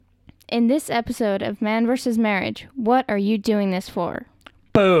In this episode of Man vs. Marriage, what are you doing this for?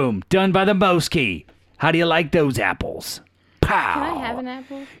 Boom! Done by the Moski. How do you like those apples? Pow! Can I have an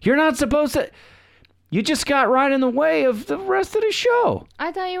apple? You're not supposed to... You just got right in the way of the rest of the show.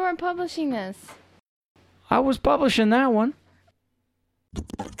 I thought you weren't publishing this. I was publishing that one. The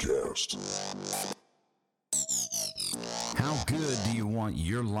podcast. How good do you want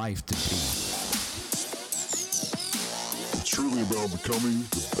your life to be? It's truly about becoming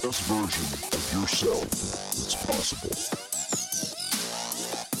the best version of yourself that's possible.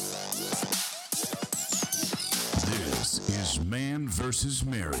 This is Man vs.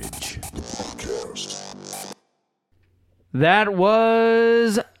 Marriage. The podcast. That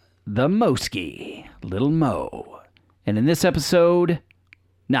was the Moski, Little Mo. And in this episode...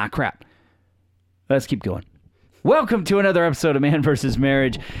 Nah, crap. Let's keep going. Welcome to another episode of Man vs.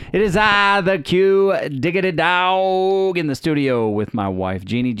 Marriage. It is I, the Q Diggity Dog, in the studio with my wife,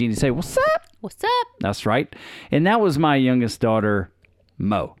 Jeannie. Jeannie, say, what's up? What's up? That's right. And that was my youngest daughter,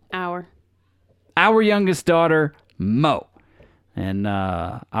 Mo. Our Youngest daughter, Mo. And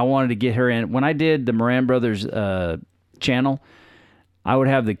I wanted to get her in. When I did the Moran Brothers channel, I would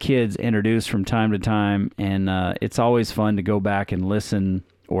have the kids introduced from time to time, and it's always fun to go back and listen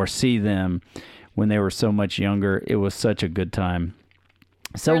or see them when they were so much younger. It was such a good time.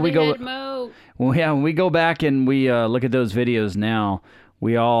 So we go. Mo. Well, yeah, when we go back and we look at those videos now,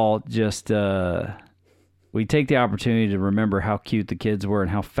 we all just we take the opportunity to remember how cute the kids were and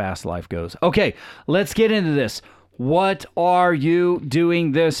how fast life goes. Okay, let's get into this. What are you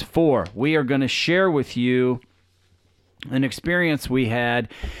doing this for? We are going to share with you an experience we had.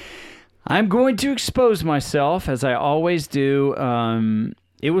 I'm going to expose myself, as I always do.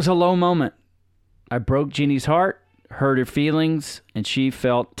 It was a low moment. I broke Jeannie's heart, hurt her feelings, and she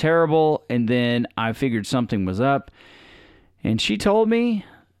felt terrible. And then I figured something was up, and she told me,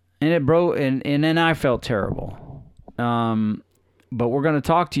 and it broke. And then I felt terrible. But we're going to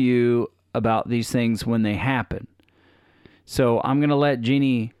talk to you about these things when they happen. So I'm going to let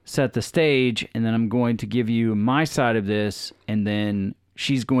Jeannie set the stage, and then I'm going to give you my side of this, and then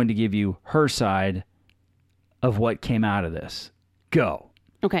she's going to give you her side of what came out of this. Go.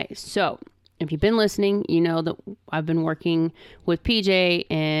 Okay, so if you've been listening, you know that I've been working with PJ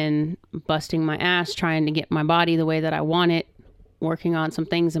and busting my ass trying to get my body the way that I want it, working on some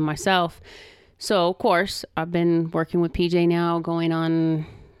things in myself. So, of course, I've been working with PJ now going on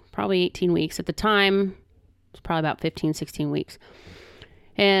probably 18 weeks. At the time, it's probably about 15, 16 weeks.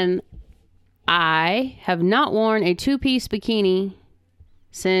 And I have not worn a two-piece bikini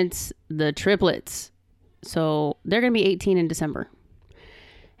since the triplets. So they're going to be 18 in December.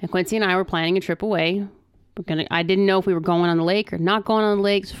 And Quincy and I were planning a trip away. I didn't know if we were going on the lake or not going on the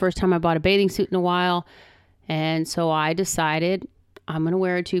lake. It's the first time I bought a bathing suit in a while. And so I decided I'm going to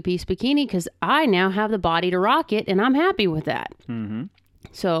wear a two-piece bikini because I now have the body to rock it, and I'm happy with that. Mm-hmm.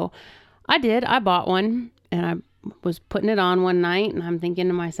 So I did. I bought one, and I was putting it on one night, and I'm thinking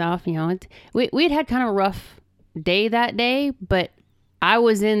to myself, you know, we had kind of a rough day that day, but I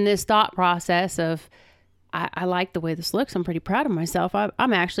was in this thought process of, I like the way this looks. I'm pretty proud of myself.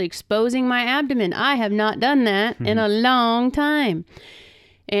 I'm actually exposing my abdomen. I have not done that in a long time.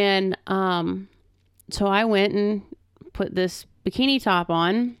 And so I went and put this bikini top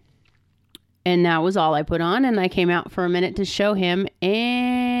on, and that was all I put on. And I came out for a minute to show him,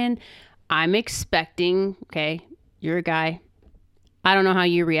 and I'm expecting, okay, you're a guy. I don't know how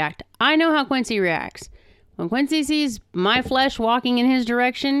you react. I know how Quincy reacts. When Quincy sees my flesh walking in his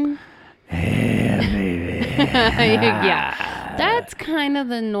direction... Yeah, baby. Yeah, that's kind of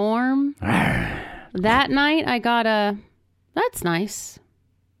the norm. That night I got that's nice.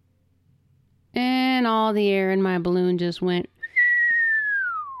 And all the air in my balloon just went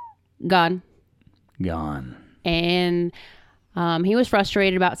gone. And he was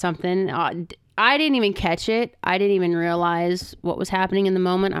frustrated about something. I didn't even catch it. I didn't even realize what was happening in the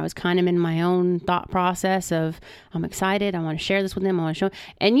moment. I was kind of in my own thought process of, I'm excited. I want to share this with him. I want to show him.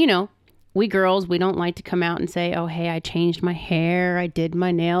 And you know, we girls, we don't like to come out and say, oh, hey, I changed my hair. I did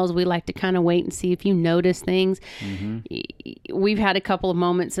my nails. We like to kind of wait and see if you notice things. Mm-hmm. We've had a couple of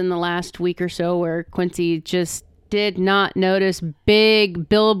moments in the last week or so where Quincy just did not notice big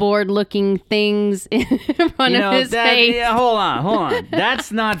billboard looking things in front of his face. Yeah, hold on.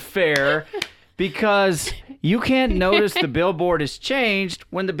 That's not fair because you can't notice the billboard is changed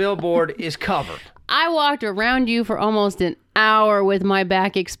when the billboard is covered. I walked around you for almost an hour with my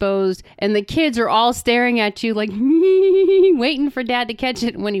back exposed, and the kids are all staring at you like, waiting for Dad to catch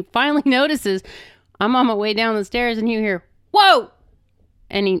it. When he finally notices, I'm on my way down the stairs, and you hear, whoa!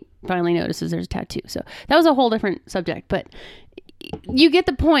 And he finally notices there's a tattoo. So that was a whole different subject. But you get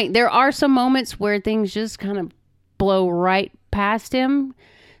the point. There are some moments where things just kind of blow right past him.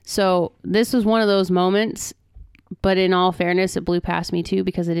 So this was one of those moments, but in all fairness, it blew past me too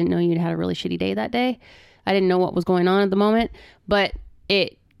because I didn't know you'd had a really shitty day that day. I didn't know what was going on at the moment, but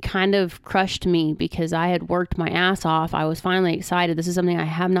it kind of crushed me because I had worked my ass off. I was finally excited. This is something I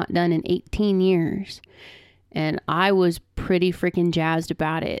have not done in 18 years. And I was pretty freaking jazzed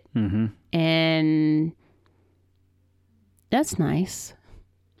about it. Mm-hmm. And that's nice.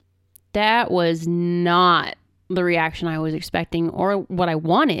 That was not the reaction I was expecting or what I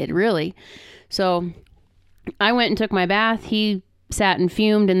wanted, really. So I went and took my bath. He sat and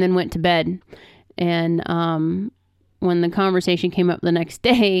fumed and then went to bed. And when the conversation came up the next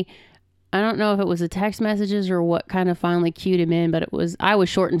day, I don't know if it was the text messages or what kind of finally cued him in, but I was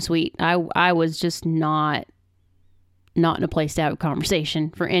short and sweet. I was just not in a place to have a conversation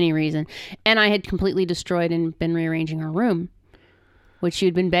for any reason. And I had completely destroyed and been rearranging her room, which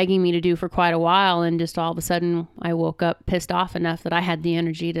she'd been begging me to do for quite a while. And just all of a sudden I woke up pissed off enough that I had the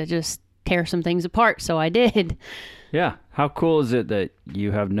energy to just tear some things apart. So I did. Yeah. How cool is it that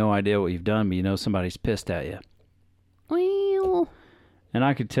you have no idea what you've done, but you know somebody's pissed at you? Well, And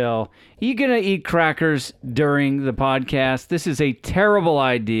I could tell, you going to eat crackers during the podcast? This is a terrible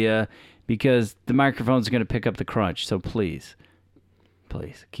idea because the microphone's going to pick up the crunch. So please,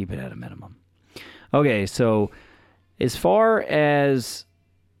 keep it at a minimum. Okay, so as far as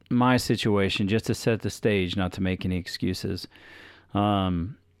my situation, just to set the stage, not to make any excuses,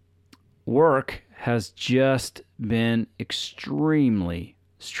 work has just been extremely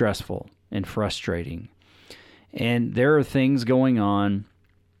stressful and frustrating. And there are things going on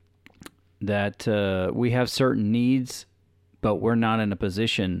that we have certain needs, but we're not in a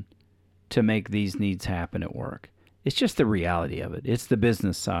position to make these needs happen at work. It's just the reality of it. It's the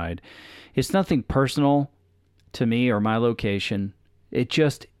business side. It's nothing personal to me or my location. It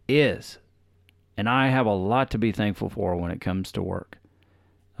just is. And I have a lot to be thankful for when it comes to work.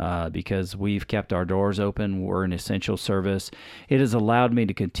 Because we've kept our doors open. We're an essential service. It has allowed me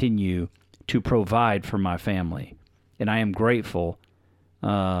to continue to provide for my family. And I am grateful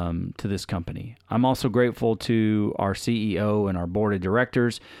to this company. I'm also grateful to our CEO and our board of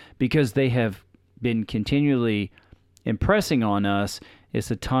directors because they have been continually impressing on us it's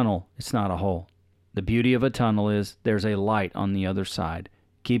a tunnel, it's not a hole. The beauty of a tunnel is there's a light on the other side.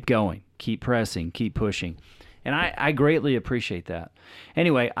 Keep going, keep pressing, keep pushing. And I greatly appreciate that.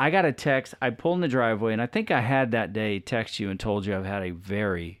 Anyway, I got a text. I pulled in the driveway, and I think I had that day text you and told you I've had a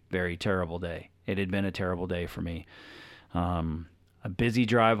very, very terrible day. It had been a terrible day for me. A busy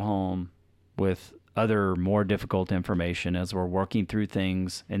drive home with other more difficult information as we're working through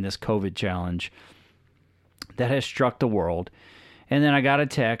things in this COVID challenge that has struck the world. And then I got a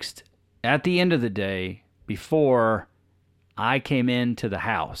text at the end of the day before I came into the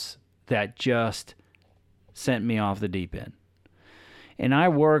house that just sent me off the deep end. And I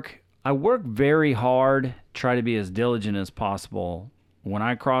work very hard, try to be as diligent as possible when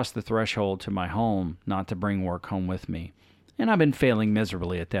I cross the threshold to my home, not to bring work home with me. And I've been failing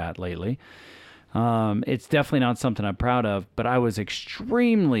miserably at that lately. It's definitely not something I'm proud of, but I was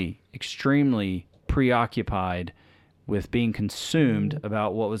extremely, extremely preoccupied with being consumed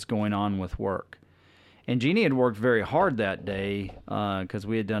about what was going on with work. And Jeannie had worked very hard that day because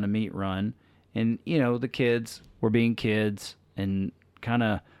we had done a meat run. And, you know, the kids were being kids and kind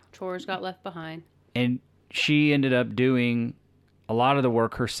of... chores got left behind. And she ended up doing a lot of the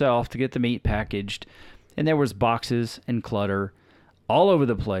work herself to get the meat packaged. And there was boxes and clutter all over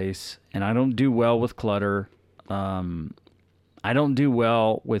the place. And I don't do well with clutter. I don't do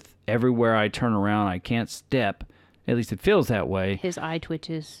well with everywhere I turn around. I can't step. At least it feels that way. His eye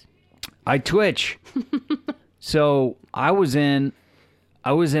twitches. I twitch. So I was in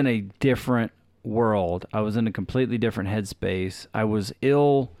a different world. I was in a completely different headspace. I was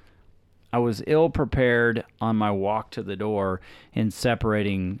ill prepared on my walk to the door in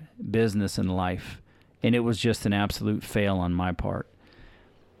separating business and life. And it was just an absolute fail on my part.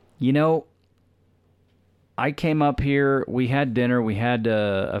 You know, I came up here, we had dinner, we had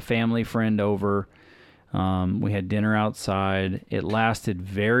a family friend over. We had dinner outside. It lasted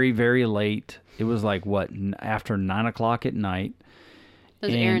very, very late. It was like, after 9 o'clock at night. It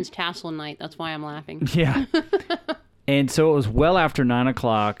was Aaron's tassel night. That's why I'm laughing. Yeah. And so it was well after 9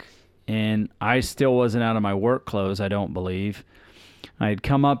 o'clock, and I still wasn't out of my work clothes, I don't believe. I had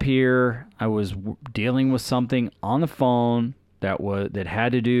come up here. I was dealing with something on the phone that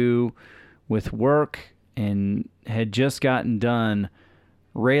had to do with work and had just gotten done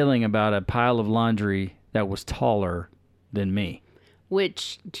railing about a pile of laundry that was taller than me.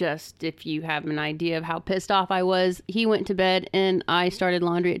 Which, just if you have an idea of how pissed off I was, he went to bed and I started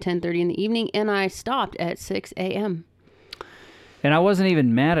laundry at 10:30 in the evening and I stopped at 6 a.m. And I wasn't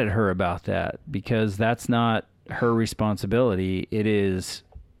even mad at her about that because that's not her responsibility. It is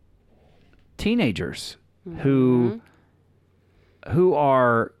teenagers who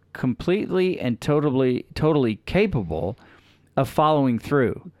are completely and totally capable of following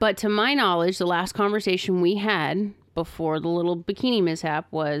through. But to my knowledge, the last conversation we had before the little bikini mishap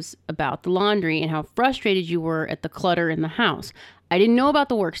was about the laundry and how frustrated you were at the clutter in the house. I didn't know about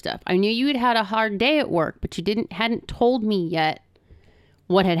the work stuff. I knew you had a hard day at work, but you hadn't told me yet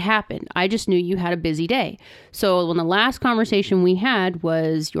what had happened. I just knew you had a busy day. So when the last conversation we had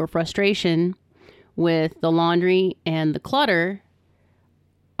was your frustration with the laundry and the clutter,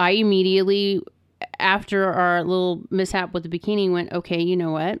 I immediately, after our little mishap with the bikini, went, okay, you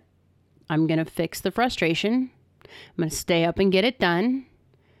know what? I'm going to fix the frustration. I'm going to stay up and get it done.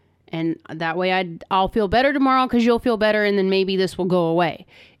 And that way I'll feel better tomorrow because you'll feel better and then maybe this will go away.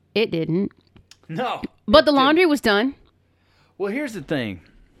 It didn't. No. But the laundry was done. Well, here's the thing.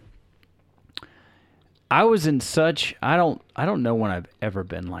 I was in such, I don't know when I've ever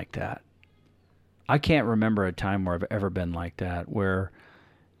been like that. I can't remember a time where I've ever been like that, where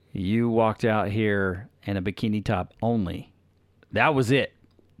you walked out here in a bikini top only. That was it.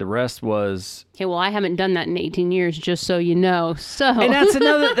 The rest was... Okay, well, I haven't done that in 18 years, just so you know. So, and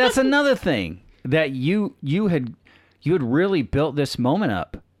that's another thing that you had really built this moment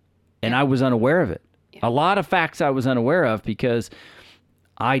up, and I was unaware of it. A lot of facts I was unaware of because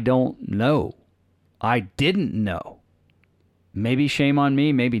I don't know. I didn't know. Maybe shame on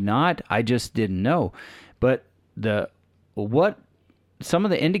me, maybe not. I just didn't know. But some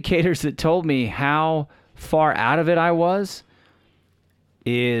of the indicators that told me how far out of it I was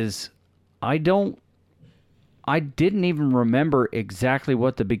is I didn't even remember exactly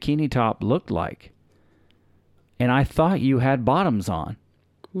what the bikini top looked like. And I thought you had bottoms on.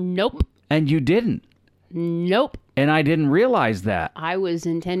 Nope. And you didn't. Nope. And I didn't realize that. I was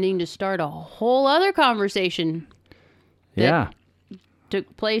intending to start a whole other conversation. Yeah.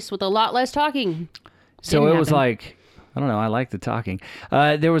 Took place with a lot less talking. So Didn't it was happen. like, I don't know, I like the talking.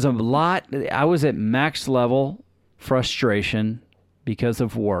 There was a lot, I was at max level frustration because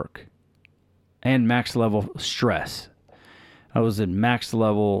of work and max level stress. I was at max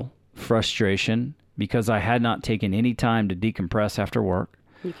level frustration because I had not taken any time to decompress after work.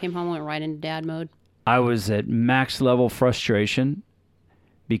 You came home and went right into dad mode. I was at max level frustration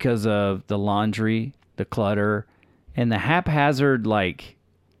because of the laundry, the clutter, and the haphazard, like,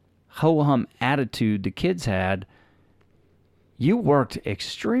 ho-hum attitude the kids had. You worked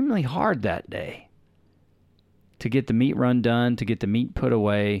extremely hard that day to get the meat run done, to get the meat put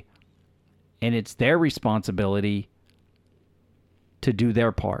away, and it's their responsibility to do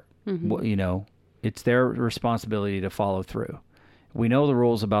their part. Well, you know, it's their responsibility to follow through. We know the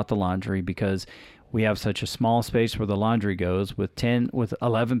rules about the laundry because we have such a small space where the laundry goes. With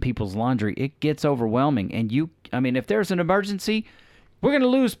 11 people's laundry, it gets overwhelming. And if there's an emergency, we're gonna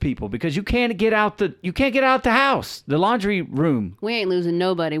lose people because you can't get out the house, the laundry room. We ain't losing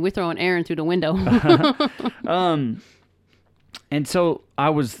nobody. We're throwing Aaron through the window. And so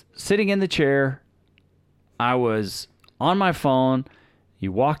I was sitting in the chair. I was on my phone.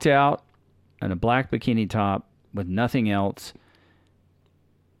 You walked out in a black bikini top with nothing else.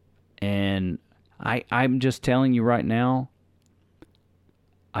 And I'm just telling you right now,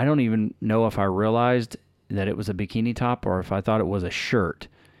 I don't even know if I realized that it was a bikini top or if I thought it was a shirt.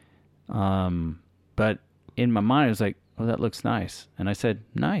 But in my mind, I was like, oh, that looks nice. And I said,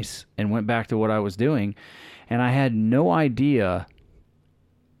 nice, and went back to what I was doing. And I had no idea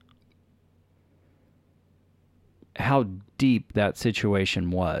how deep that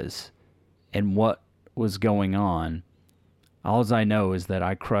situation was and what was going on. All I know is that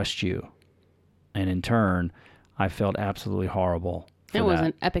I crushed you. And in turn, I felt absolutely horrible for It was that.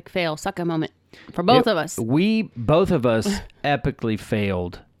 an epic fail, sucker moment for both of us. Both of us epically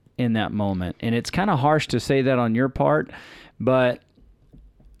failed in that moment. And it's kind of harsh to say that on your part, but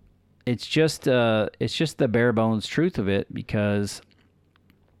it's just the bare bones truth of it, because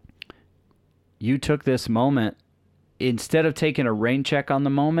you took this moment instead of taking a rain check on the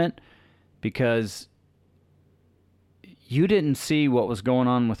moment, because you didn't see what was going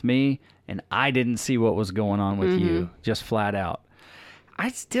on with me and I didn't see what was going on with you, just flat out. I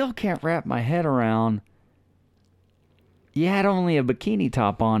still can't wrap my head around, you had only a bikini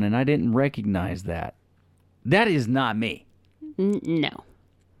top on and I didn't recognize that. That is not me.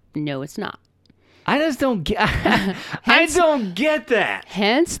 No, it's not. I just don't get I don't get that.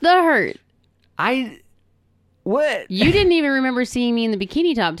 Hence the hurt. What? You didn't even remember seeing me in the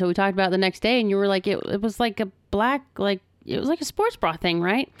bikini top until we talked about it the next day, and you were like, it was like a black, like, it was like a sports bra thing,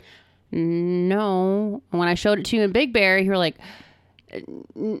 right? No. And when I showed it to you in Big Bear, you were like,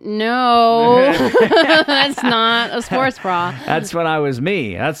 no, that's not a sports bra. That's when I was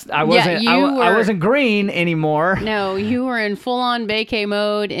me. I wasn't green anymore. No, you were in full-on vacay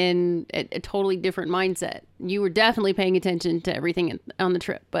mode and a totally different mindset. You were definitely paying attention to everything on the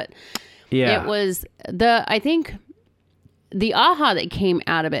trip, but Yeah. it was I think the aha that came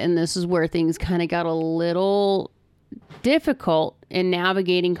out of it, and this is where things kind of got a little difficult in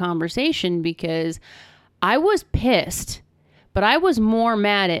navigating conversation, because I was pissed, but I was more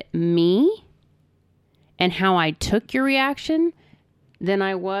mad at me and how I took your reaction than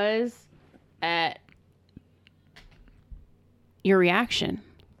I was at your reaction.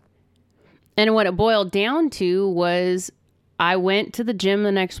 And what it boiled down to was I went to the gym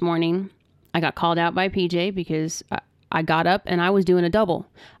the next morning. I got called out by PJ because I got up and I was doing a double.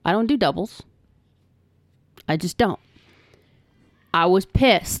 I don't do doubles. I just don't. I was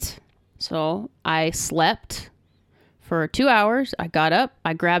pissed. So I slept for 2 hours. I got up,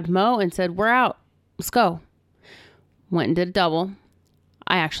 I grabbed Mo and said, we're out. Let's go. Went and did a double.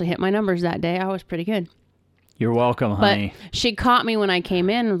 I actually hit my numbers that day. I was pretty good. You're welcome, honey. But she caught me when I came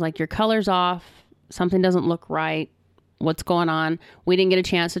in and was like, your color's off. Something doesn't look right. What's going on? We didn't get a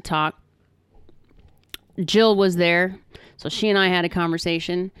chance to talk. Jill was there. So she and I had a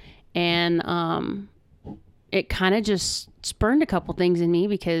conversation, and it kind of just spurned a couple things in me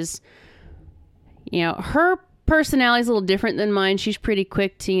because, her personality is a little different than mine. She's pretty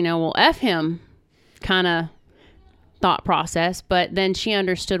quick to, well, F him kind of thought process. But then she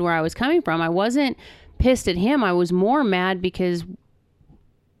understood where I was coming from. I wasn't pissed at him. I was more mad because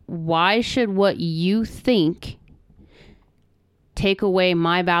why should what you think take away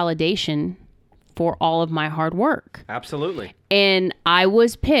my validation for all of my hard work? Absolutely. And I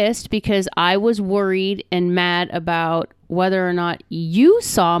was pissed because I was worried and mad about whether or not you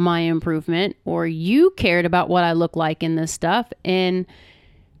saw my improvement or you cared about what I look like in this stuff. And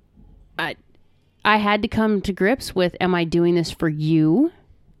I had to come to grips with, am I doing this for you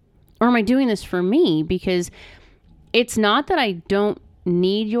or am I doing this for me? Because it's not that I don't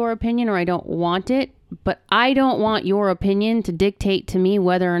need your opinion or I don't want it, but I don't want your opinion to dictate to me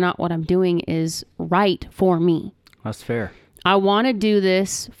whether or not what I'm doing is right for me. That's fair. I want to do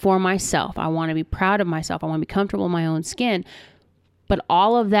this for myself. I want to be proud of myself. I want to be comfortable in my own skin. But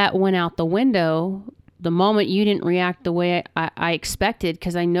all of that went out the window the moment you didn't react the way I expected,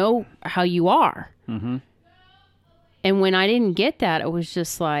 because I know how you are. Mm-hmm. And when I didn't get that, it was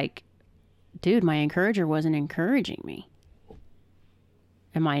just like, dude, my encourager wasn't encouraging me.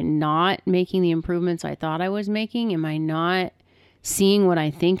 Am I not making the improvements I thought I was making? Am I not seeing what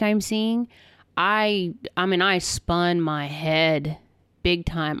I think I'm seeing? I spun my head big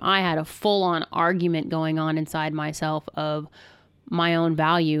time. I had a full-on argument going on inside myself of my own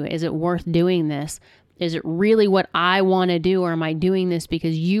value. Is it worth doing this? Is it really what I want to do, or am I doing this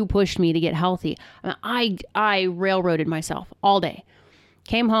because you pushed me to get healthy? I railroaded myself all day.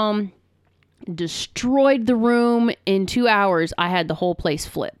 Came home, destroyed the room. In 2 hours, I had the whole place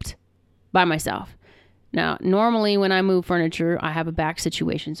flipped by myself. Now, normally when I move furniture, I have a back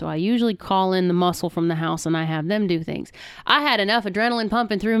situation. So I usually call in the muscle from the house and I have them do things. I had enough adrenaline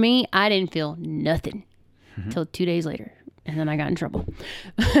pumping through me. I didn't feel nothing until 2 days later. And then I got in trouble.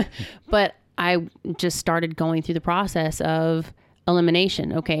 But I just started going through the process of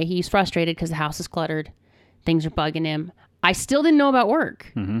elimination. Okay, he's frustrated because the house is cluttered. Things are bugging him. I still didn't know about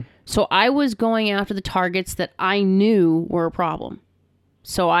work. Mm-hmm. So I was going after the targets that I knew were a problem.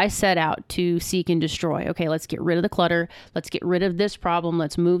 So I set out to seek and destroy. Okay, let's get rid of the clutter. Let's get rid of this problem.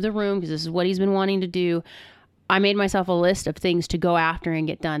 Let's move the room because this is what he's been wanting to do. I made myself a list of things to go after and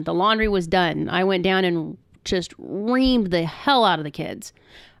get done. The laundry was done. I went down and just reamed the hell out of the kids.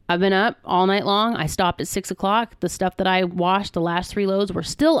 I've been up all night long. I stopped at 6 o'clock. The stuff that I washed, the last 3 loads, were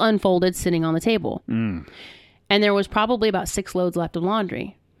still unfolded sitting on the table. And there was probably about 6 loads left of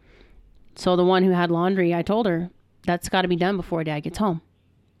laundry. So the one who had laundry, I told her, that's got to be done before Dad gets home.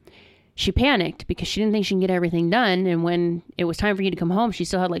 She panicked because she didn't think she can get everything done. And when it was time for you to come home, she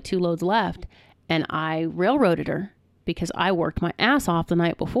still had like 2 loads left. And I railroaded her because I worked my ass off the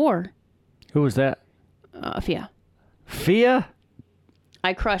night before. Who was that? Fia. Fia?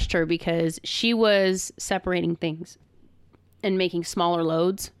 I crushed her because she was separating things and making smaller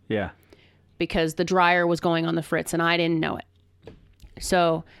loads. Yeah. Because the dryer was going on the fritz and I didn't know it.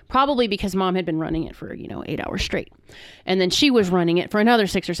 So probably because Mom had been running it for, 8 hours straight. And then she was running it for another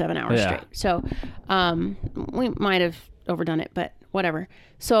 6 or 7 hours straight. So we might have overdone it, but whatever.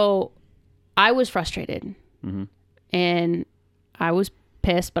 So I was frustrated And I was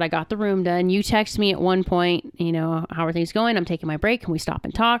pissed, but I got the room done. You text me at one point, you know, how are things going? I'm taking my break. Can we stop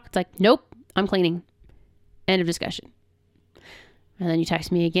and talk? It's like, nope, I'm cleaning. End of discussion. And then you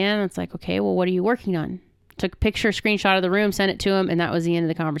text me again. It's like, okay, well, what are you working on? Took a picture, screenshot of the room, sent it to him, and that was the end of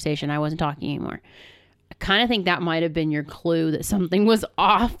the conversation. I wasn't talking anymore. I kind of think that might have been your clue that something was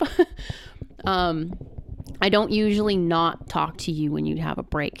off. I don't usually not talk to you when you have a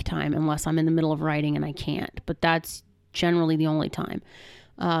break time unless I'm in the middle of writing and I can't, but that's generally the only time.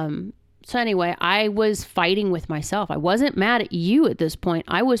 So anyway, I was fighting with myself. I wasn't mad at you at this point.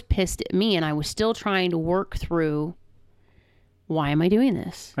 I was pissed at me, and I was still trying to work through, why am I doing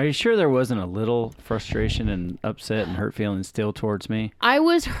this? Are you sure there wasn't a little frustration and upset and hurt feelings still towards me? I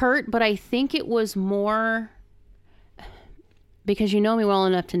was hurt, but I think it was more because you know me well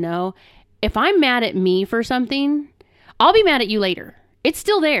enough to know if I'm mad at me for something, I'll be mad at you later. It's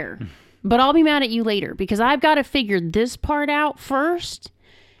still there, but I'll be mad at you later because I've got to figure this part out first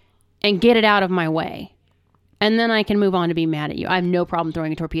and get it out of my way. And then I can move on to be mad at you. I have no problem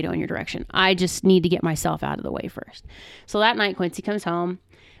throwing a torpedo in your direction. I just need to get myself out of the way first. So that night, Quincy comes home.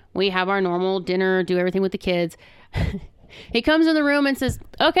 We have our normal dinner, do everything with the kids. He comes in the room and says,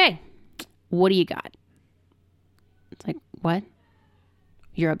 okay, what do you got? It's like, what?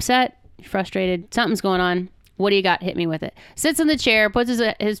 You're upset. You're frustrated. Something's going on. What do you got? Hit me with it. Sits in the chair, puts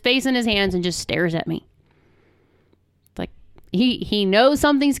his face in his hands and just stares at me. It's like he knows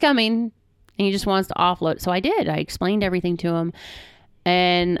something's coming. And he just wants to offload. So I did. I explained everything to him.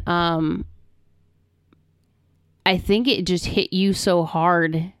 And I think it just hit you so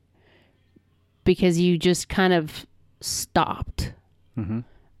hard because you just kind of stopped. Mm-hmm.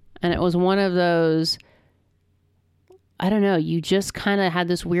 And it was one of those, I don't know, you just kind of had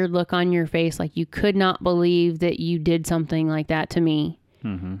this weird look on your face like you could not believe that you did something like that to me.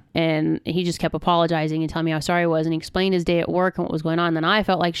 Mm-hmm. And he just kept apologizing and telling me how sorry he was, and he explained his day at work and what was going on. Then I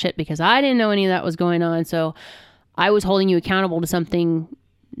felt like shit because I didn't know any of that was going on. So I was holding you accountable to something,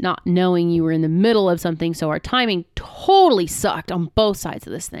 not knowing you were in the middle of something. So our timing totally sucked on both sides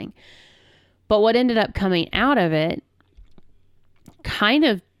of this thing. But what ended up coming out of it kind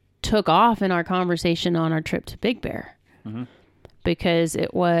of took off in our conversation on our trip to Big Bear. Mm-hmm. Because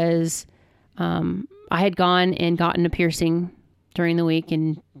it was, I had gone and gotten a piercing during the week,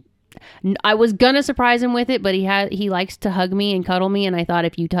 and I was gonna surprise him with it, but he likes to hug me and cuddle me, and I thought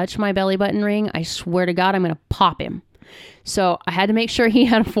if you touch my belly button ring, I swear to God I'm gonna pop him. So I had to make sure he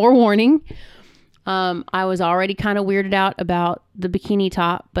had a forewarning. I was already kind of weirded out about the bikini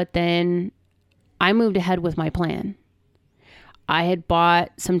top, but then I moved ahead with my plan. I had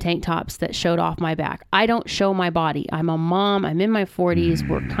bought some tank tops that showed off my back. I don't show my body. I'm a mom. I'm in my 40s.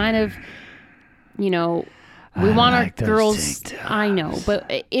 We're kind of, you know, we want our girls, I know,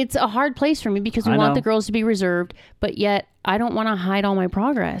 but it's a hard place for me because we want the girls to be reserved, but yet I don't want to hide all my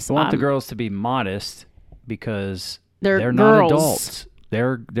progress. I want the girls to be modest because they're not adults.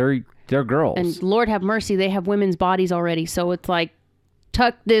 They're girls. And Lord have mercy, they have women's bodies already. So it's like,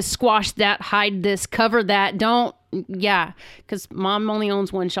 tuck this, squash that, hide this, cover that. Don't, yeah, because mom only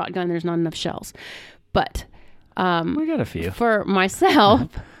owns one shotgun. There's not enough shells. But we got a few. For myself,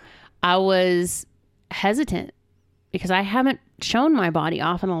 I was hesitant because I haven't shown my body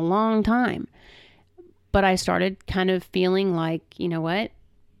off in a long time. But I started kind of feeling like, you know what?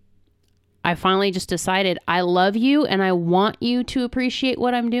 I finally just decided I love you and I want you to appreciate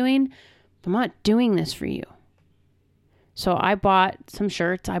what I'm doing. But I'm not doing this for you. So I bought some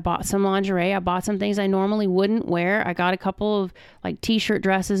shirts. I bought some lingerie. I bought some things I normally wouldn't wear. I got a couple of like t-shirt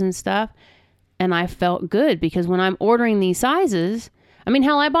dresses and stuff. And I felt good because when I'm ordering these sizes, I mean,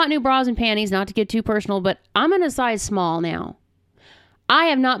 hell, I bought new bras and panties, not to get too personal, but I'm in a size small now. I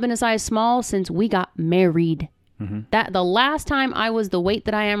have not been a size small since we got married. Mm-hmm. That the last time I was the weight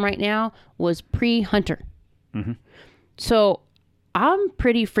that I am right now was pre-Hunter. Mm-hmm. So I'm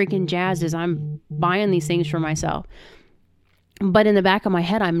pretty freaking jazzed as I'm buying these things for myself. But in the back of my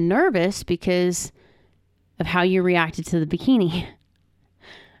head, I'm nervous because of how you reacted to the bikini.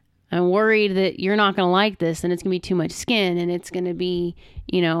 I'm worried that you're not going to like this and it's going to be too much skin and it's going to be,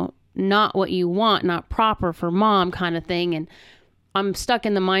 you know, not what you want, not proper for mom kind of thing. And I'm stuck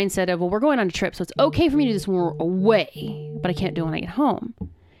in the mindset of, well, we're going on a trip, so it's okay for me to do this when we're away, but I can't do it when I get home.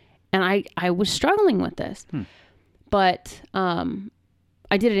 And I was struggling with this. But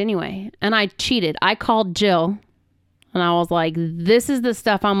I did it anyway. And I cheated. I called Jill. And I was like, this is the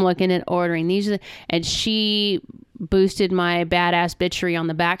stuff I'm looking at ordering. And she boosted my badass bitchery on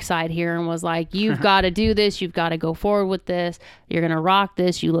the backside here and was like, you've got to do this. You've got to go forward with this. You're going to rock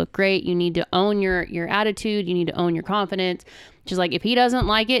this. You look great. You need to own your attitude. You need to own your confidence. She's like, if he doesn't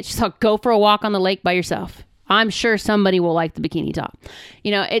like it, she's like, go for a walk on the lake by yourself. I'm sure somebody will like the bikini top.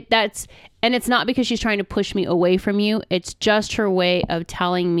 You know, and it's not because she's trying to push me away from you. It's just her way of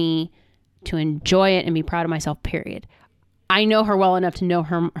telling me to enjoy it and be proud of myself, period. I know her well enough to know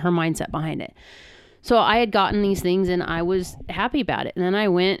her mindset behind it. So I had gotten these things and I was happy about it. And then I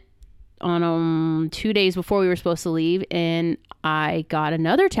went on 2 days before we were supposed to leave and I got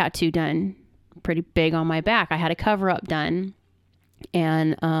another tattoo done, pretty big on my back. I had a cover up done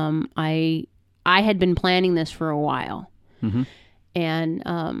and I had been planning this for a while. Mm-hmm.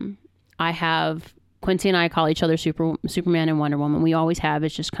 And I have, Quincy and I call each other Superman and Wonder Woman. We always have.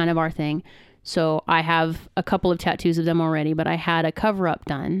 It's just kind of our thing. So I have a couple of tattoos of them already, but I had a cover up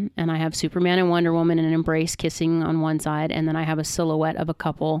done and I have Superman and Wonder Woman and an embrace kissing on one side. And then I have a silhouette of a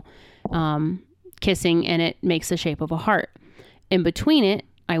couple kissing and it makes the shape of a heart. In between it,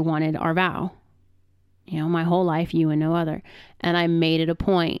 I wanted our vow. You know, my whole life, you and no other. And I made it a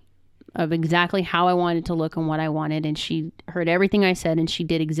point of exactly how I wanted to look and what I wanted. And she heard everything I said and she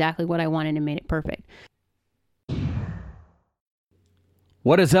did exactly what I wanted and made it perfect.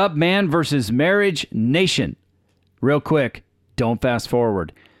 What is up, Man versus Marriage Nation? Real quick, don't fast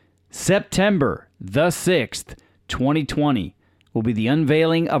forward. September the 6th, 2020 will be the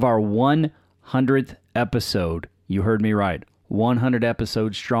unveiling of our 100th episode. You heard me right. 100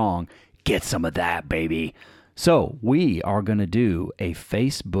 episodes strong. Get some of that, baby. So we are going to do a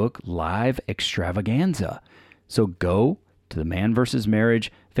Facebook Live extravaganza. So go to the Man vs.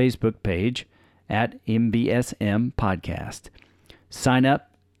 Marriage Facebook page at MVSM Podcast. Sign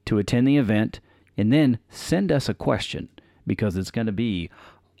up to attend the event and then send us a question because it's going to be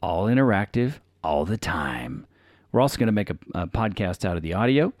all interactive all the time. We're also going to make a podcast out of the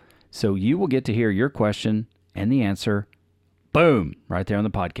audio. So you will get to hear your question and the answer. Boom, right there on the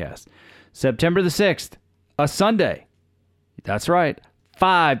podcast. September the 6th, a Sunday. That's right.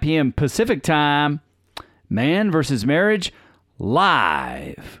 5 p.m. Pacific time. Man vs. Marriage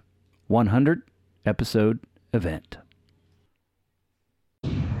live. 100 episode event.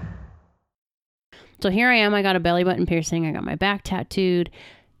 So here I am. I got a belly button piercing. I got my back tattooed.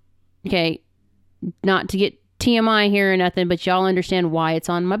 Okay. Not to get TMI here or nothing, but y'all understand why it's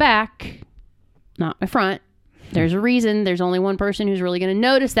on my back, not my front. There's a reason. There's only one person who's really going to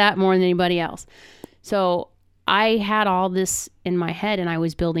notice that more than anybody else. So I had all this in my head and I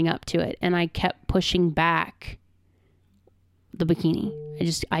was building up to it and I kept pushing back the bikini.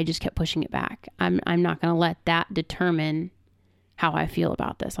 I just kept pushing it back. I'm not going to let that determine how I feel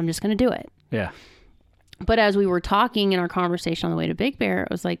about this. I'm just going to do it. Yeah. But as we were talking in our conversation on the way to Big Bear,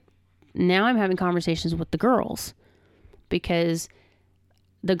 it was like, now I'm having conversations with the girls because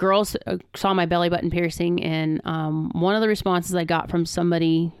the girls saw my belly button piercing. And one of the responses I got from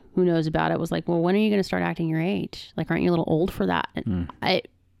somebody who knows about it was like, well, when are you going to start acting your age? Like, aren't you a little old for that? And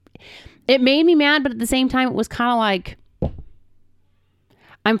it made me mad, but at the same time, it was kind of like,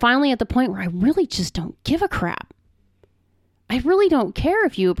 I'm finally at the point where I really just don't give a crap. I really don't care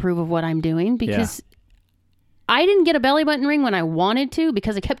if you approve of what I'm doing because I didn't get a belly button ring when I wanted to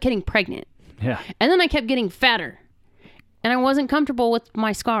because I kept getting pregnant. Yeah. And then I kept getting fatter. And I wasn't comfortable with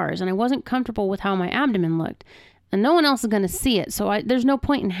my scars. And I wasn't comfortable with how my abdomen looked. And no one else is going to see it. So there's no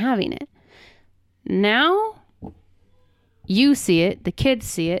point in having it. Now, you see it. The kids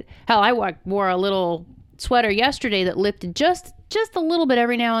see it. Hell, I wore a little sweater yesterday that lifted just a little bit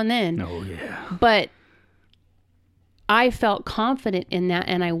every now and then. Oh, yeah. But I felt confident in that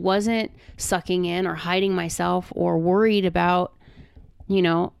and I wasn't sucking in or hiding myself or worried about, you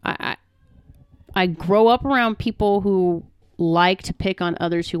know, I grow up around people who like to pick on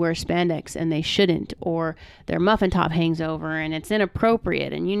others who wear spandex and they shouldn't, or their muffin top hangs over and it's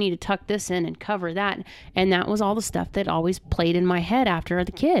inappropriate and you need to tuck this in and cover that. And that was all the stuff that always played in my head after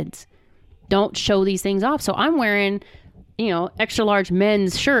the kids. Don't show these things off. So I'm wearing, you know, extra large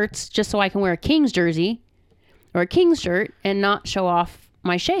men's shirts just so I can wear a King's jersey or a King's shirt and not show off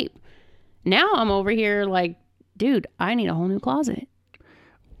my shape. Now I'm over here like, dude, I need a whole new closet.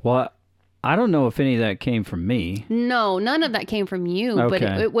 Well, I don't know if any of that came from me. No, none of that came from you, Okay.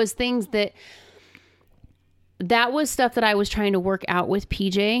 but it was things that was stuff that I was trying to work out with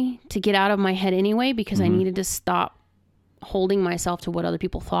PJ to get out of my head anyway, because I needed to stop holding myself to what other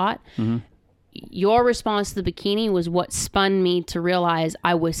people thought. Your response to the bikini was what spun me to realize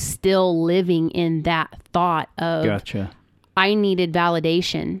I was still living in that thought of Gotcha. I needed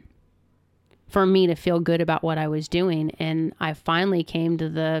validation for me to feel good about what I was doing. And I finally came to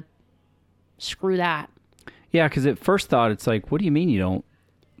the screw that. Yeah, because at first thought, it's like, what do you mean you don't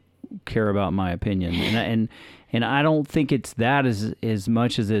care about my opinion? And I don't think it's that as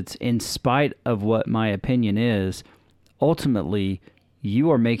much as it's in spite of what my opinion is, ultimately,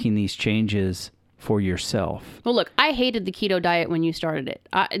 you are making these changes for yourself. Well, look, I hated the keto diet when you started it.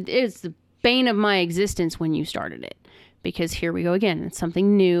 It's the bane of my existence when you started it, because here we go again. It's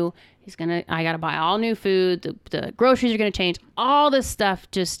something new. I got to buy all new food. The groceries are going to change. All this stuff,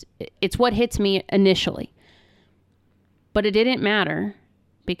 it's what hits me initially. But it didn't matter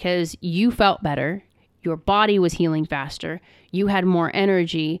because you felt better. Your body was healing faster. You had more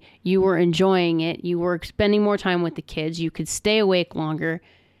energy. You were enjoying it. You were spending more time with the kids. You could stay awake longer.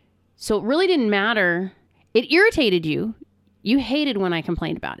 So it really didn't matter. It irritated you. You hated when I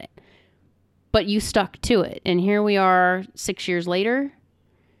complained about it. But you stuck to it. And here we are 6 years later,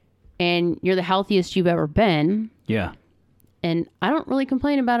 and you're the healthiest you've ever been. Yeah. And I don't really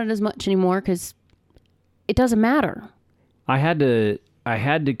complain about it as much anymore because it doesn't matter. I had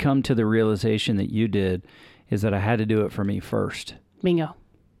to come to the realization that you did, is that I had to do it for me first. Bingo.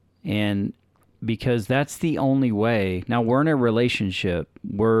 And because that's the only way. Now, we're in a relationship.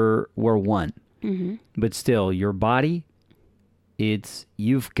 We're one. Mm-hmm. But still, your body,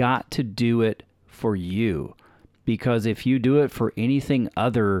 you've got to do it for you. Because if you do it for anything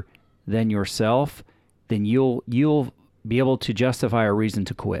other than yourself, then you'll be able to justify a reason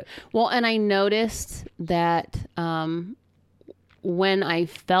to quit. Well, and I noticed that when I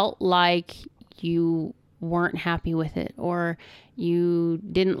felt like you weren't happy with it, or you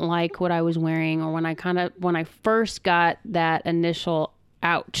didn't like what I was wearing, or when I first got that initial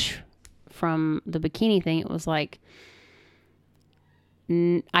ouch from the bikini thing, it was like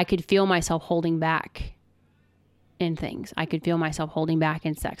I could feel myself holding back in things. I could feel myself holding back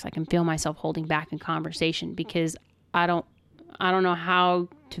in sex. I can feel myself holding back in conversation because I don't know how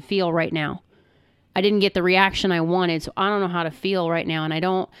to feel right now. I didn't get the reaction I wanted, so I don't know how to feel right now. And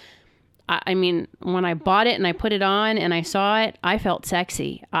I mean, when I bought it and I put it on and I saw it, I felt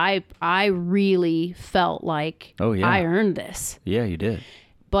sexy. I really felt like I earned this. Yeah, you did.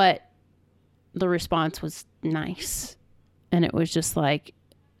 But the response was nice. And it was just like,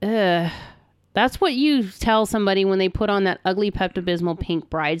 ugh. That's what you tell somebody when they put on that ugly Pepto-Bismol pink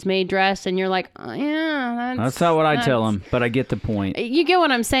bridesmaid dress, and you're like, oh, yeah, that's not what I tell them, but I get the point. You get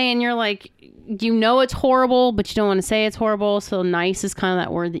what I'm saying? You're like, you know it's horrible, but you don't want to say it's horrible, so nice is kind of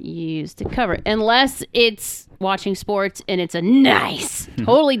that word that you use to cover it. Unless it's watching sports and it's a nice,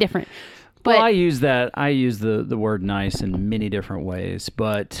 totally different. But well, I use the word nice in many different ways,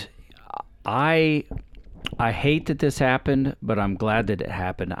 but I hate that this happened, but I'm glad that it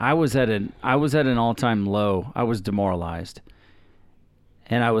happened. I was at an all-time low. I was demoralized.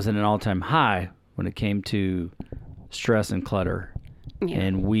 And I was at an all-time high when it came to stress and clutter. Yeah.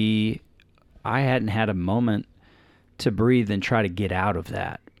 And I hadn't had a moment to breathe and try to get out of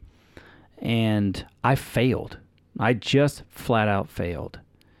that. And I failed. I just flat out failed.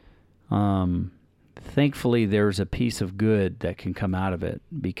 Thankfully, there's a piece of good that can come out of it,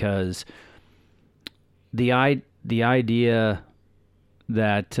 because the idea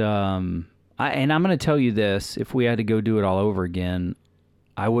that, and I'm going to tell you this, if we had to go do it all over again,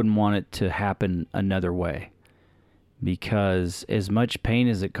 I wouldn't want it to happen another way, because as much pain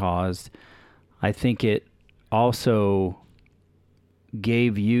as it caused, I think it also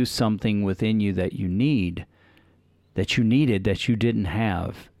gave you something within you that you needed, that you didn't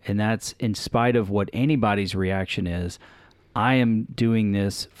have. And that's in spite of what anybody's reaction is. I am doing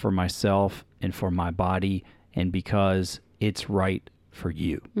this for myself and for my body, and because it's right for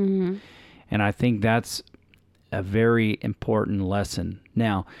you. Mm-hmm. And I think that's a very important lesson.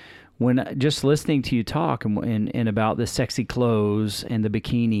 Now, when just listening to you talk and about the sexy clothes and the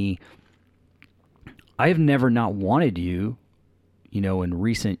bikini, I have never not wanted you, in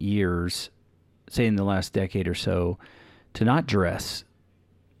recent years, say in the last decade or so, to not dress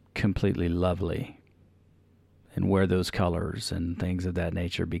completely lovely and wear those colors and things of that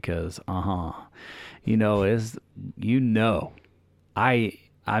nature, because I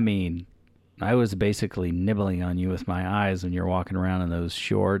mean, I was basically nibbling on you with my eyes when you're walking around in those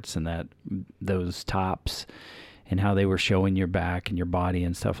shorts and those tops, and how they were showing your back and your body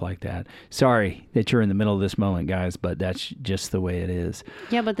and stuff like that. Sorry that you're in the middle of this moment, guys, but that's just the way it is.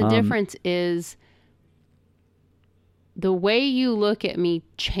 Yeah, but the difference is the way you look at me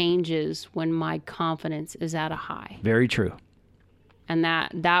changes when my confidence is at a high. Very true. And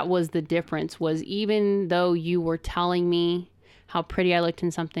that was the difference, was even though you were telling me how pretty I looked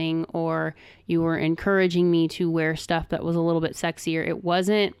in something, or you were encouraging me to wear stuff that was a little bit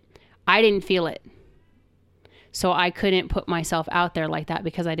sexier, I didn't feel it. So I couldn't put myself out there like that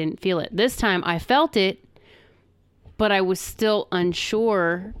because I didn't feel it. This time I felt it, but I was still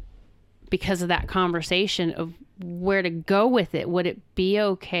unsure because of that conversation of where to go with it. Would it be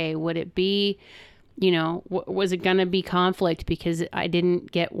okay? Would it be, was it going to be conflict because I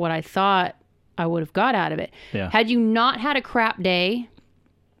didn't get what I thought I would have got out of it. Yeah. Had you not had a crap day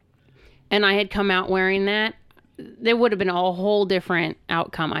and I had come out wearing that, there would have been a whole different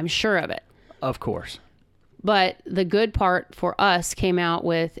outcome. I'm sure of it. Of course. But the good part for us came out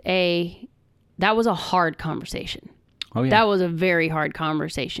with that was a hard conversation. Oh, yeah. That was a very hard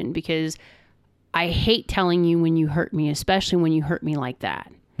conversation because I hate telling you when you hurt me, especially when you hurt me like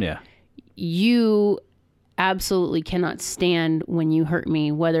that. Yeah. You absolutely cannot stand when you hurt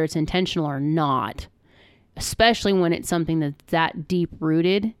me, whether it's intentional or not, especially when it's something that's that deep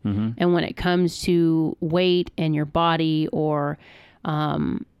rooted. Mm-hmm. And when it comes to weight and your body or,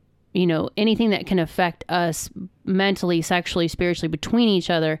 anything that can affect us mentally, sexually, spiritually between each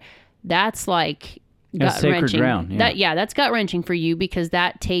other, that's like That's gut sacred wrenching. ground. Yeah. That's gut wrenching for you because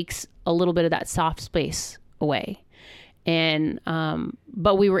that takes a little bit of that soft space away. And,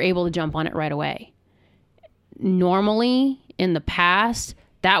 but we were able to jump on it right away. Normally in the past,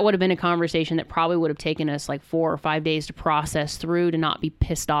 that would have been a conversation that probably would have taken us like 4 or 5 days to process through, to not be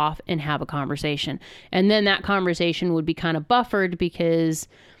pissed off and have a conversation. And then that conversation would be kind of buffered because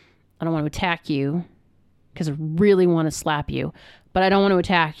I don't want to attack you because I really want to slap you, but I don't want to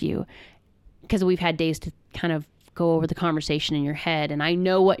attack you because we've had days to kind of go over the conversation in your head and I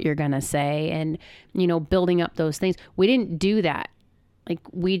know what you're going to say and, building up those things. We didn't do that. Like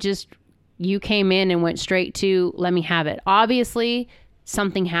you came in and went straight to, let me have it. Obviously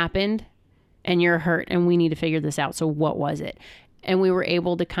something happened and you're hurt and we need to figure this out. So what was it? And we were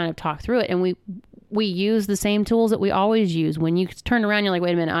able to kind of talk through it. And we use the same tools that we always use. When you turn around, you're like,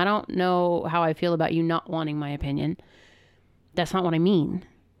 wait a minute, I don't know how I feel about you not wanting my opinion. That's not what I mean.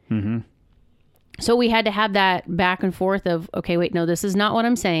 Mm-hmm. So we had to have that back and forth of, okay, wait, no, this is not what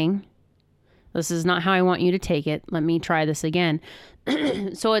I'm saying. This is not how I want you to take it. Let me try this again.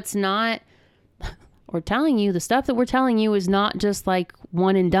 So it's not, we're telling you, the stuff that we're telling you is not just like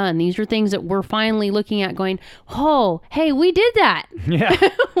one and done. These are things that we're finally looking at going, oh, hey, we did that. Yeah.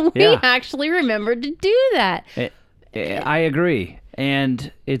 We Yeah. actually remembered to do that. I agree.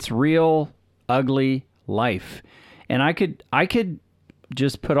 And it's real, ugly life. And I could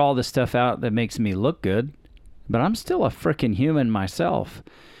just put all the stuff out that makes me look good, but I'm still a freaking human myself.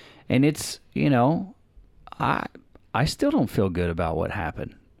 And it's, I still don't feel good about what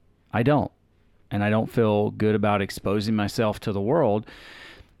happened. I don't. And I don't feel good about exposing myself to the world,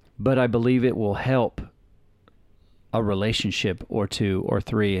 but I believe it will help a relationship or 2 or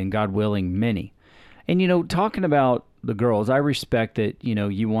 3, and God willing, many. And, talking about the girls, I respect that,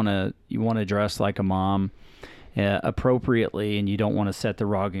 you want to dress like a mom appropriately, and you don't want to set the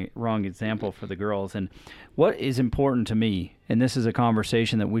wrong example for the girls. And what is important to me, and this is a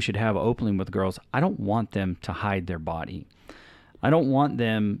conversation that we should have openly with girls, I don't want them to hide their body. I don't want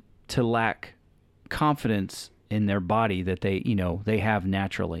them to lack confidence in their body that they have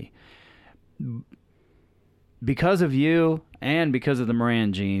naturally. Because of you and because of the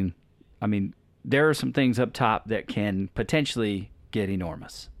Moran gene, I mean, there are some things up top that can potentially get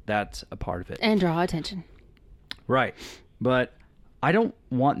enormous. That's a part of it. And draw attention. Right. But I don't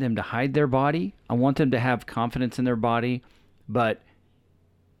want them to hide their body. I want them to have confidence in their body, but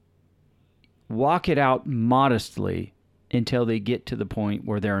walk it out modestly until they get to the point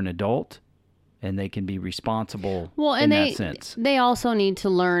where they're an adult and they can be responsible in that sense. They also need to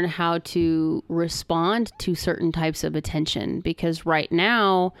learn how to respond to certain types of attention, because right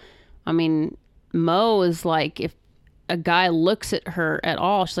now, I mean, Mo is like, if a guy looks at her at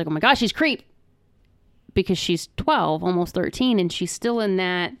all, she's like, oh my gosh, she's creep. Because she's 12, almost 13, and she's still in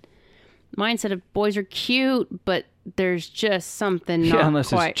that mindset of boys are cute, but there's just something not unless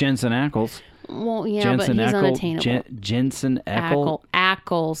quite. It's Jensen Ackles. Well, yeah, Jensen but he's Ackles, unattainable. Jensen Ackles.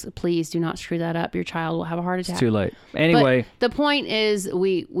 Ackles. Please do not screw that up. Your child will have a heart attack. It's too late. Anyway. But the point is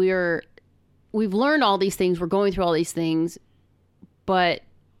we've learned all these things. We're going through all these things, but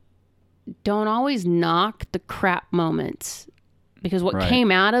don't always knock the crap moments, because what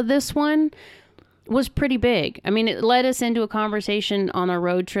came out of this one was pretty big. I mean, it led us into a conversation on our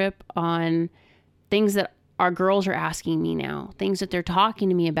road trip on things that our girls are asking me now, things that they're talking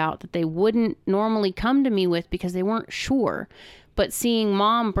to me about that they wouldn't normally come to me with because they weren't sure. But seeing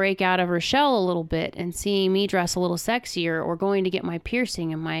mom break out of her shell a little bit and seeing me dress a little sexier or going to get my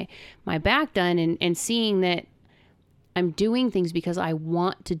piercing and my back done and seeing that I'm doing things because I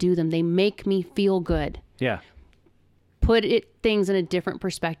want to do them. They make me feel good. Yeah. Put things in a different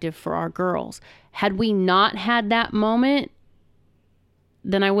perspective for our girls. Had we not had that moment,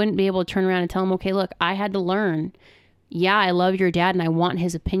 then I wouldn't be able to turn around and tell them, okay, look, I had to learn. Yeah, I love your dad and I want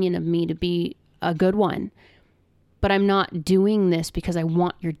his opinion of me to be a good one. But I'm not doing this because I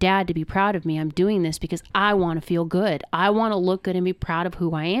want your dad to be proud of me. I'm doing this because I want to feel good. I want to look good and be proud of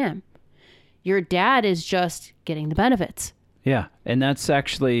who I am. Your dad is just getting the benefits. Yeah. And that's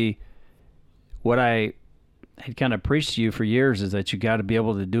actually what I had kind of preached to you for years, is that you got to be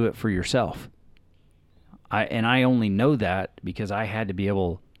able to do it for yourself. I only know that because I had to be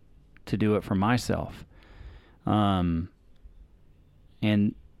able to do it for myself. And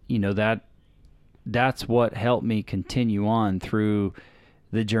you know, that's what helped me continue on through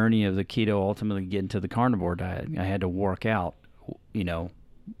the journey of the keto, ultimately getting to the carnivore diet. I had to work out, you know,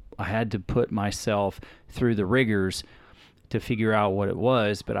 I had to put myself through the rigors to figure out what it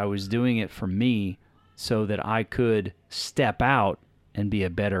was, but I was doing it for me so that I could step out and be a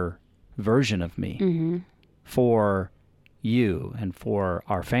better version of me for you and for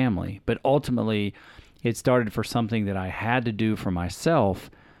our family. But ultimately, it started for something that I had to do for myself,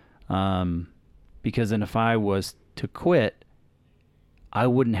 because then if I was to quit, I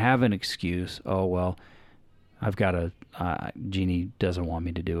wouldn't have an excuse. Oh, well, I've got to, Jeannie doesn't want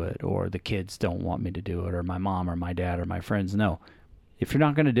me to do it, or the kids don't want me to do it, or my mom or my dad or my friends. No. If you're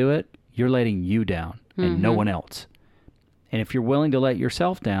not going to do it, you're letting you down and no one else. And if you're willing to let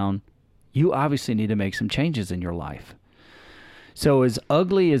yourself down, you obviously need to make some changes in your life. So as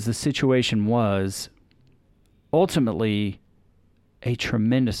ugly as the situation was, ultimately, a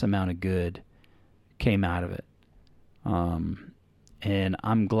tremendous amount of good came out of it. And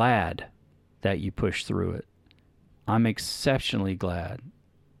I'm glad that you pushed through it. I'm exceptionally glad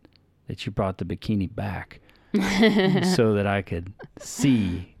that you brought the bikini back so that I could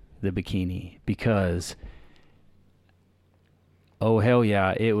see the bikini, because, oh, hell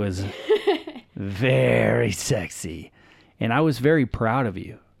yeah, it was very sexy. And I was very proud of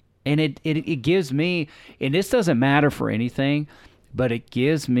you. And it gives me, and this doesn't matter for anything, but it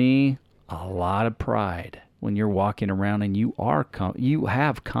gives me a lot of pride when you're walking around and you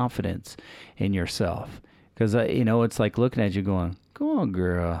have confidence in yourself. Because, you know, it's like looking at you going, go on,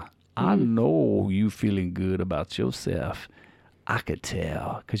 girl. I know you feeling good about yourself. I could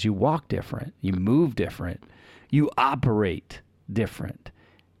tell, because you walk different. You move different. You operate different.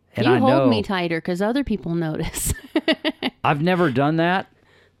 And you I hold know me tighter because other people notice. I've never done that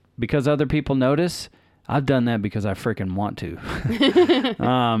because other people notice. I've done that because I freaking want to.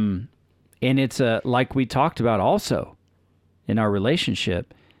 And it's like we talked about also in our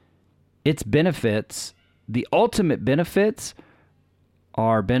relationship, its benefits, the ultimate benefits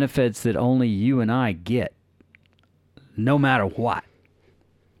are benefits that only you and I get, no matter what.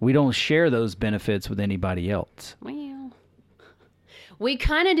 We don't share those benefits with anybody else. Well, we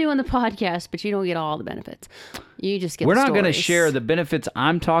kind of do on the podcast, but you don't get all the benefits. You just get We're the not going to stories. share the benefits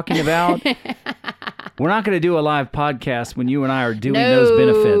I'm talking about. We're not going to do a live podcast when you and I are doing those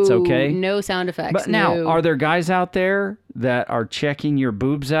benefits, okay? No sound effects. But now, no. are there guys out there that are checking your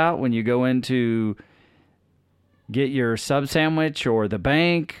boobs out when you go into get your sub sandwich or the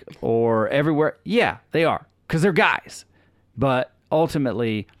bank or everywhere? Yeah, they are, because they're guys. But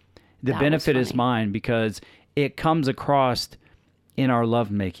ultimately, the That was benefit is funny. mine because it comes across in our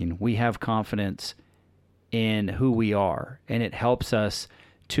lovemaking. We have confidence in who we are, and it helps us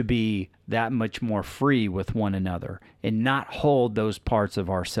to be that much more free with one another and not hold those parts of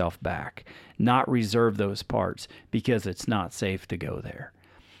ourself back, not reserve those parts because it's not safe to go there.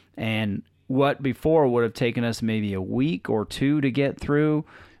 And what before would have taken us maybe a week or two to get through,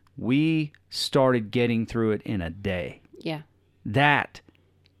 we started getting through it in a day. Yeah. That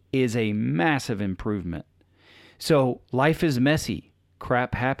is a massive improvement. So life is messy.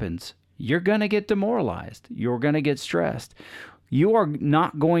 Crap happens. You're going to get demoralized. You're going to get stressed. You are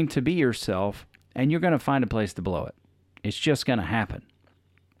not going to be yourself, and you're going to find a place to blow it. It's just going to happen.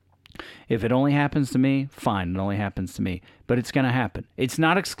 If it only happens to me, fine, it only happens to me. But it's going to happen. It's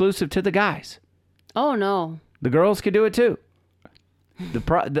not exclusive to the guys. Oh, no. The girls could do it too.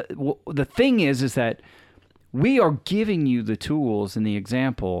 The thing is that we are giving you the tools and the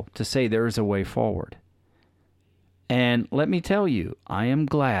example to say there is a way forward. And let me tell you, I am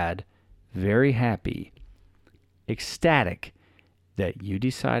glad, very happy, ecstatic that you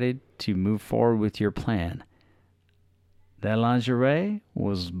decided to move forward with your plan. That lingerie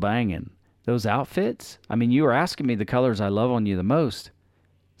was banging. Those outfits, I mean, you were asking me the colors I love on you the most.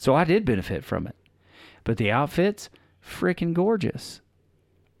 So I did benefit from it. But the outfits, freaking gorgeous.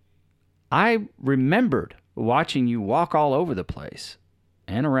 I remembered watching you walk all over the place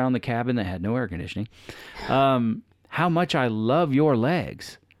and around the cabin that had no air conditioning, how much I love your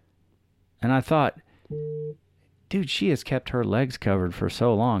legs. And I thought, dude, she has kept her legs covered for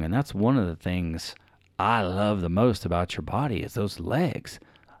so long. And that's one of the things I love the most about your body is those legs.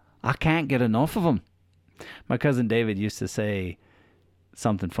 I can't get enough of them. My cousin David used to say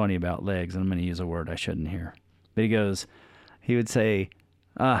something funny about legs. And I'm going to use a word I shouldn't hear. But he would say,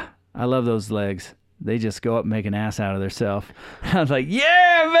 I love those legs. They just go up and make an ass out of themselves. I was like,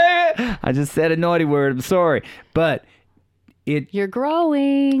 yeah, baby. I just said a naughty word. I'm sorry. But You're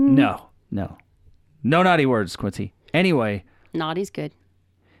growing. No naughty words, Quincy. Anyway. Naughty's good.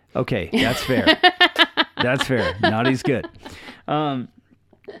 Okay, that's fair. That's fair. Naughty's good. But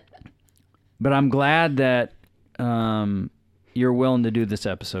I'm glad that you're willing to do this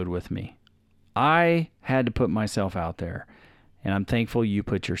episode with me. I had to put myself out there, and I'm thankful you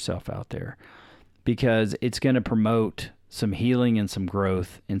put yourself out there, because it's going to promote some healing and some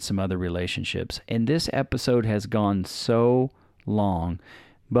growth in some other relationships. And this episode has gone so long,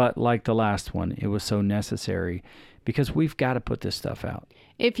 but like the last one, it was so necessary because we've got to put this stuff out.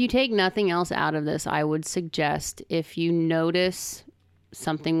 If you take nothing else out of this, I would suggest if you notice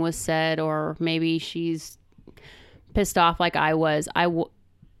something was said or maybe she's pissed off like I was,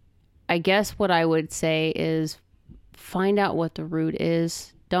 I guess what I would say is find out what the root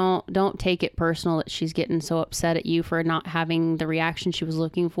is. Don't take it personal that she's getting so upset at you for not having the reaction she was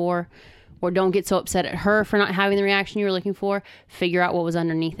looking for, or don't get so upset at her for not having the reaction you were looking for. Figure out what was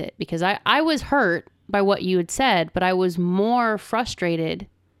underneath it, because I was hurt by what you had said, but I was more frustrated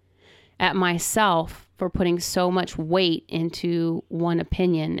at myself for putting so much weight into one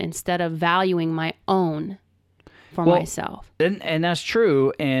opinion instead of valuing my own for myself. And that's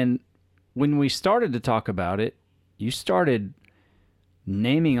true. And when we started to talk about it, you started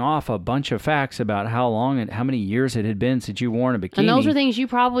naming off a bunch of facts about how long and how many years it had been since you worn a bikini. And those are things you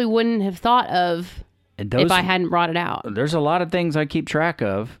probably wouldn't have thought of if I hadn't brought it out. There's a lot of things I keep track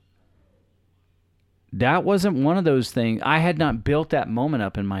of. That wasn't one of those things. I had not built that moment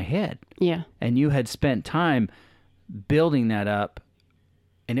up in my head. Yeah. And you had spent time building that up,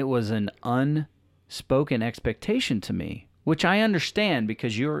 and it was an unspoken expectation to me, which I understand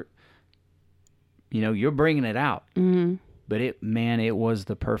because you're bringing it out. Mm-hmm. But it was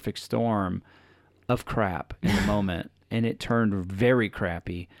the perfect storm of crap in the moment. And it turned very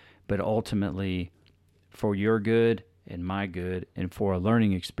crappy. But ultimately, for your good and my good and for a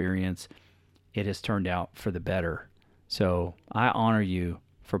learning experience, it has turned out for the better. So I honor you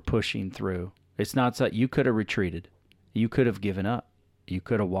for pushing through. It's not that you could have retreated. You could have given up. You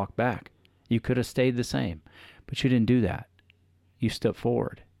could have walked back. You could have stayed the same. But you didn't do that. You stepped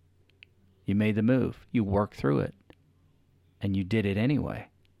forward. You made the move. You worked through it. And you did it anyway.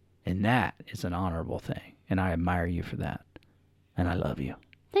 And that is an honorable thing. And I admire you for that. And I love you.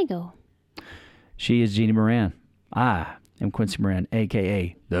 Thank you. She is Jeannie Moran. I am Quincy Moran,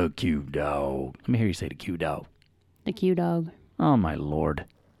 a.k.a. the Q Dog. Let me hear you say the Q Dog. The Q Dog. Oh, my Lord.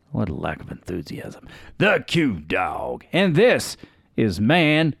 What a lack of enthusiasm. The Q Dog. And this is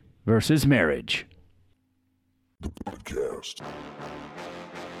Man versus Marriage. The podcast.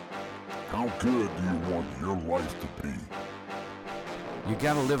 How good do you want your life to be? You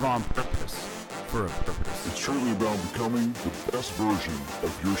gotta live on purpose, for a purpose. It's truly about becoming the best version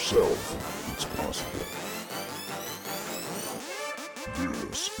of yourself that's possible.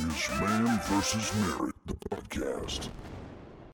 This is Man vs. Marriage, the podcast.